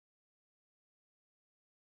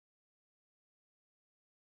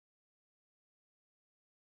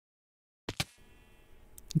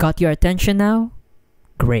Got your attention now?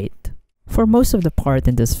 Great. For most of the part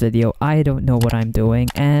in this video, I don't know what I'm doing,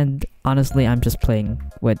 and honestly, I'm just playing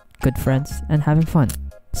with good friends and having fun.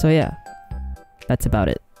 So yeah, that's about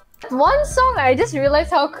it. One song, I just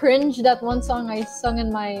realized how cringe that one song I sung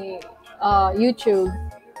in my YouTube.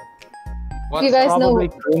 You guys know.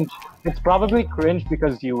 Cringe. It's probably cringe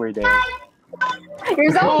because you were there.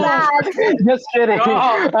 You're so bad. Just kidding.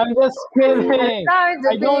 I'm just kidding.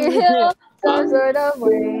 I don't feel some sort of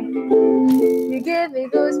way. You give me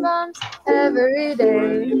goosebumps every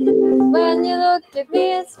day. When you look at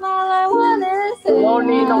me and smile, I wanna say,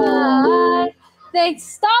 no. They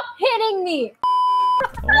stop hitting me.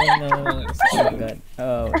 Oh no, it's so good.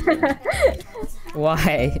 Oh.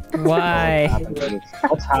 Why? Why?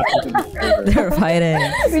 What's happening? They're fighting.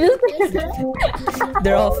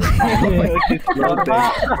 They're all fighting.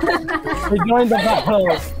 They joined the battle.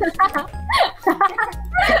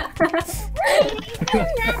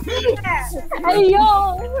 Hey yo!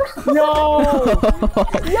 No!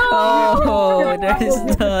 Oh, there's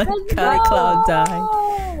the Cat Cloud die.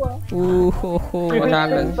 Ooh, What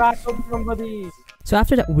happened? So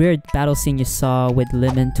after that weird battle scene you saw with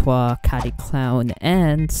Lemon Twa, Catty Clown,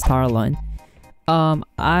 and Starlon,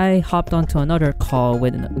 I hopped onto another call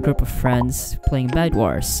with a group of friends playing Bed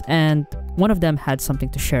Wars, and one of them had something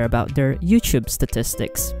to share about their YouTube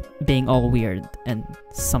statistics being all weird and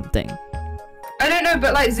something. I don't know,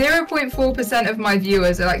 but like 0.4% of my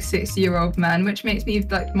viewers are like 60-year-old men, which makes me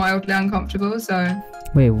like mildly uncomfortable, so...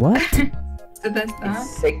 Wait, what? So there's that.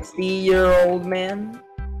 60-year-old man?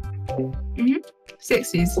 Mm-hmm.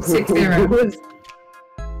 60s. 60.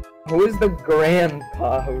 Who is the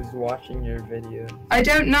grandpa who's watching your video? I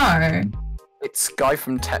don't know. It's a guy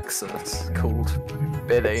from Texas called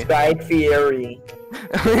Billy. Guy Fieri.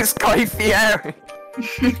 It's Guy Fieri.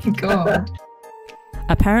 God.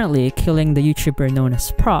 Apparently, killing the YouTuber known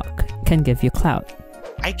as Proc can give you clout.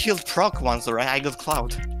 I killed Proc once, alright? I got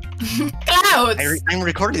clout. Clouds! I'm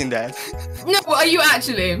recording that. No, are you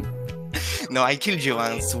actually? No, I killed you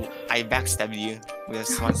once. I backstabbed you with a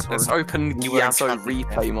smart sword. Let's open the Yasso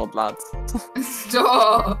replay mod, lads.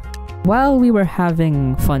 Stop! While we were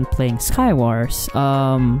having fun playing Skywars,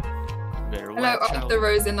 Hello, Arthur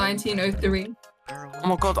Rose in 1903. Oh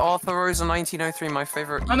my god, Arthur Rose in 1903, my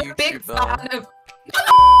favourite YouTuber. I'm a big fan of...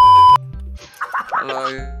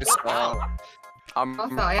 Hello, Star. I'm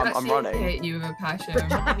running. I hate you with a passion.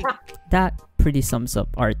 that pretty sums up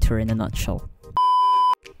Arthur in a nutshell.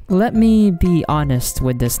 Let me be honest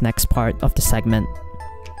with this next part of the segment.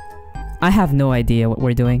 I have no idea what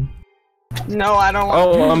we're doing. No, I don't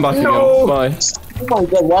want Oh, I'm back again. Bye. Oh my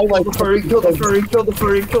god, why the furry? Kill the furry, kill the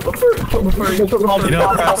furry, kill the furry, kill the furry, kill the furry. You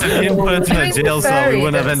know, perhaps if you put in a jail cell, we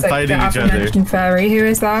wouldn't have been fighting each other. Fairy, who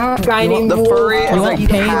is that? Guy named the furry. You want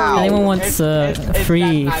pay? Anyone wants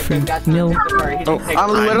free meal? Oh,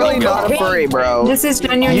 I'm literally not a furry, bro. This is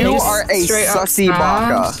genuinely You are a sussy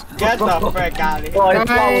baka. Get the frick out of here.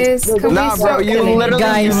 Guys, Nah, bro, you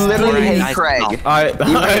literally hate Craig. You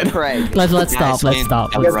hate Craig. Let's stop. Let's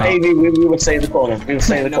stop. We would stay in the corner. We would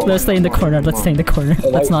stay in the corner. Let's stay in the corner. Let's stay in the corner.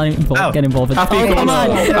 Let's not get involved. Happy Oh, corner. come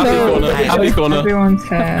on. Happy corner. Everyone's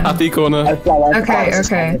here. Happy corner. Okay.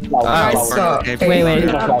 Guys, stop. Wait.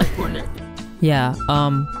 Yeah,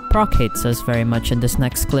 Proc hates us very much in this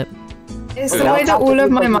next clip. It's the way that all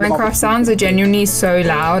of my Minecraft sounds are genuinely so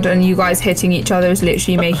loud, and you guys hitting each other is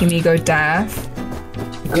literally making me go deaf.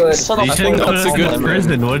 Good. You shouldn't go to a good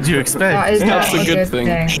prison. What did you expect? That is That's not a good thing.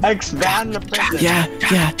 Expand the prison. Yeah.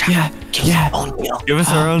 Give us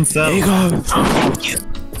our own cell. There you go.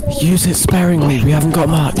 Use it sparingly. We haven't got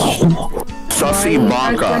much. Sussy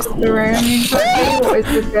baka. What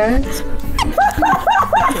is this?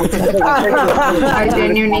 I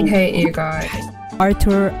genuinely hate you guys.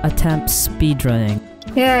 Arthur attempts speedrunning.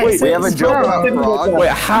 Yeah, Wait, we have a joke about frog. Wait,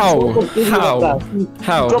 how?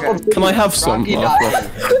 Can I have some?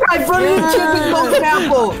 I brought you chicken golden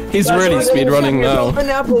apple. He's really speedrunning now.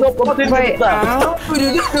 Wait, how?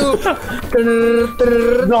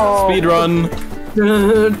 Speedrun.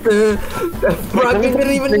 Brock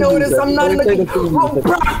didn't even notice I'm not looking. Oh,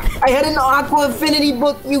 Brock, I had an Aqua Affinity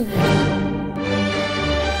book, you.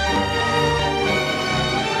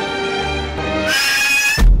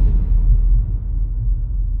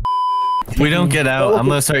 We don't get out. I'm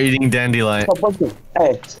gonna start eating dandelion.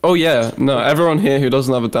 Oh yeah, no, everyone here who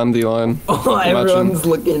doesn't have a dandelion. Oh, everyone's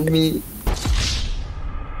looking at me.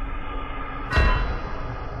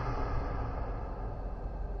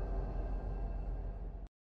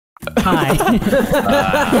 Hi.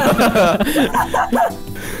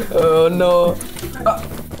 Oh no.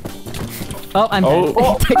 Oh, I'm dead.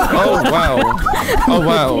 Oh wow. Oh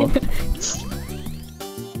wow.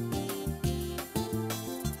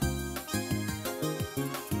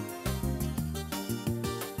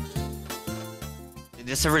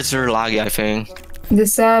 The servers are laggy, I think. The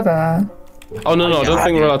server. Oh no, I don't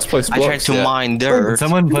think we're allowed to place I blocks tried to yet. mine dirt.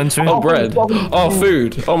 Someone punch me. Oh, bread. Oh,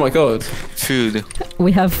 food. Oh my god. Food.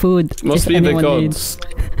 We have food. Must if be the anyone gods.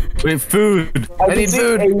 Wait, food. I need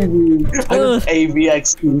food.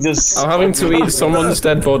 AvXD just. I'm having to eat someone's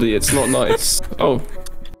dead body. It's not nice. Oh.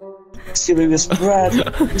 He's giving us bread.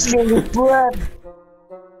 He's giving us bread.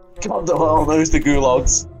 God, oh, those the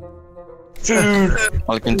gulags. Food.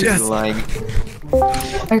 Welcome to the lag.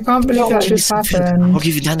 I can't believe that just happened. I'll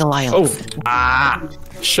give you dandelion. Oh.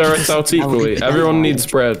 Share it out equally. Everyone needs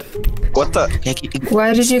bread. What the?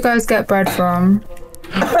 Where did you guys get bread from?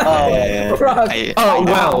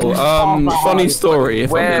 Funny story.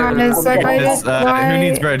 Who needs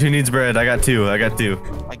bread? Who needs bread? I got two.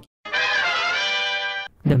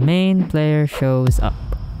 The main player shows up.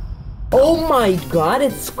 Oh my god,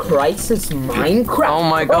 it's Crisis Minecraft. Oh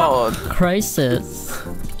my god. Crisis.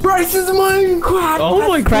 Crisis Minecraft. Oh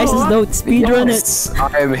my god. Crisis, don't speedrun it.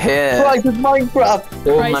 I'm here. Crisis Minecraft.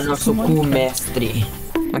 Crisis mestre.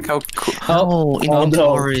 Look how cool. Oh,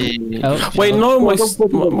 inventory. Oh. Wait, no,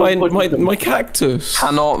 my cactus.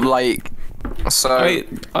 Cannot like. So.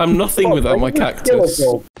 I'm nothing without my cactus.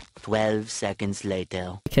 12 seconds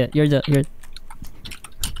later. Okay, you're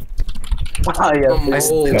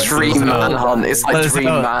It's dream manhunt. It's like dream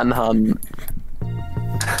manhunt.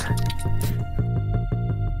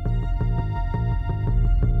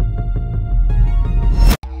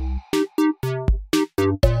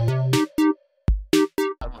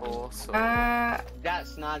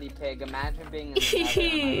 DatSnottyPig, imagine being in the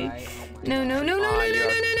right? No, I'm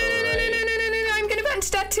gonna punch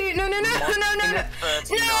that too. No.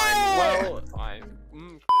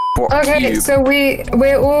 Okay, so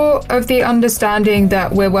we're all of the understanding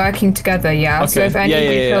that we're working together, yeah? So if any of you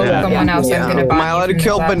kill someone else, I'm gonna ban you. Am I allowed to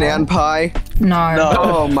kill BananaPie? No.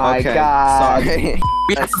 Oh my god. Sorry.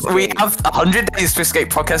 We have 100 days to escape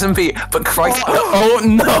podcast and beat, but Christ. Oh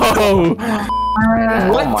no!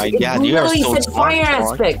 Oh my god, you are so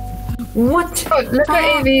smart. What? Oh, look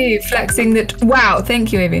at AV flexing that. Wow,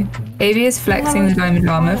 thank you, AV. AV is flexing the diamond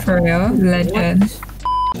armor for real. Legend.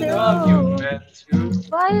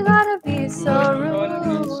 Why you gotta be so rude?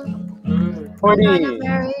 I'm gonna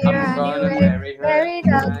marry her anyway. Marry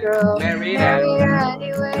that girl. Marry her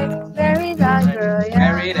anyway. Marry that girl.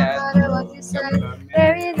 Yeah. No matter what you say.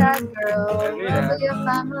 Marry that girl. Love for your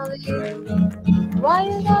family. Why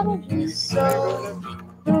you gotta be so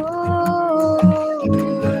rude?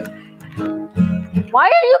 Why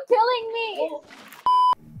are you killing me?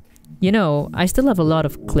 You know, I still have a lot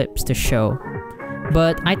of clips to show,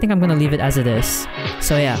 but I think I'm gonna leave it as it is.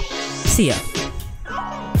 So yeah, see ya.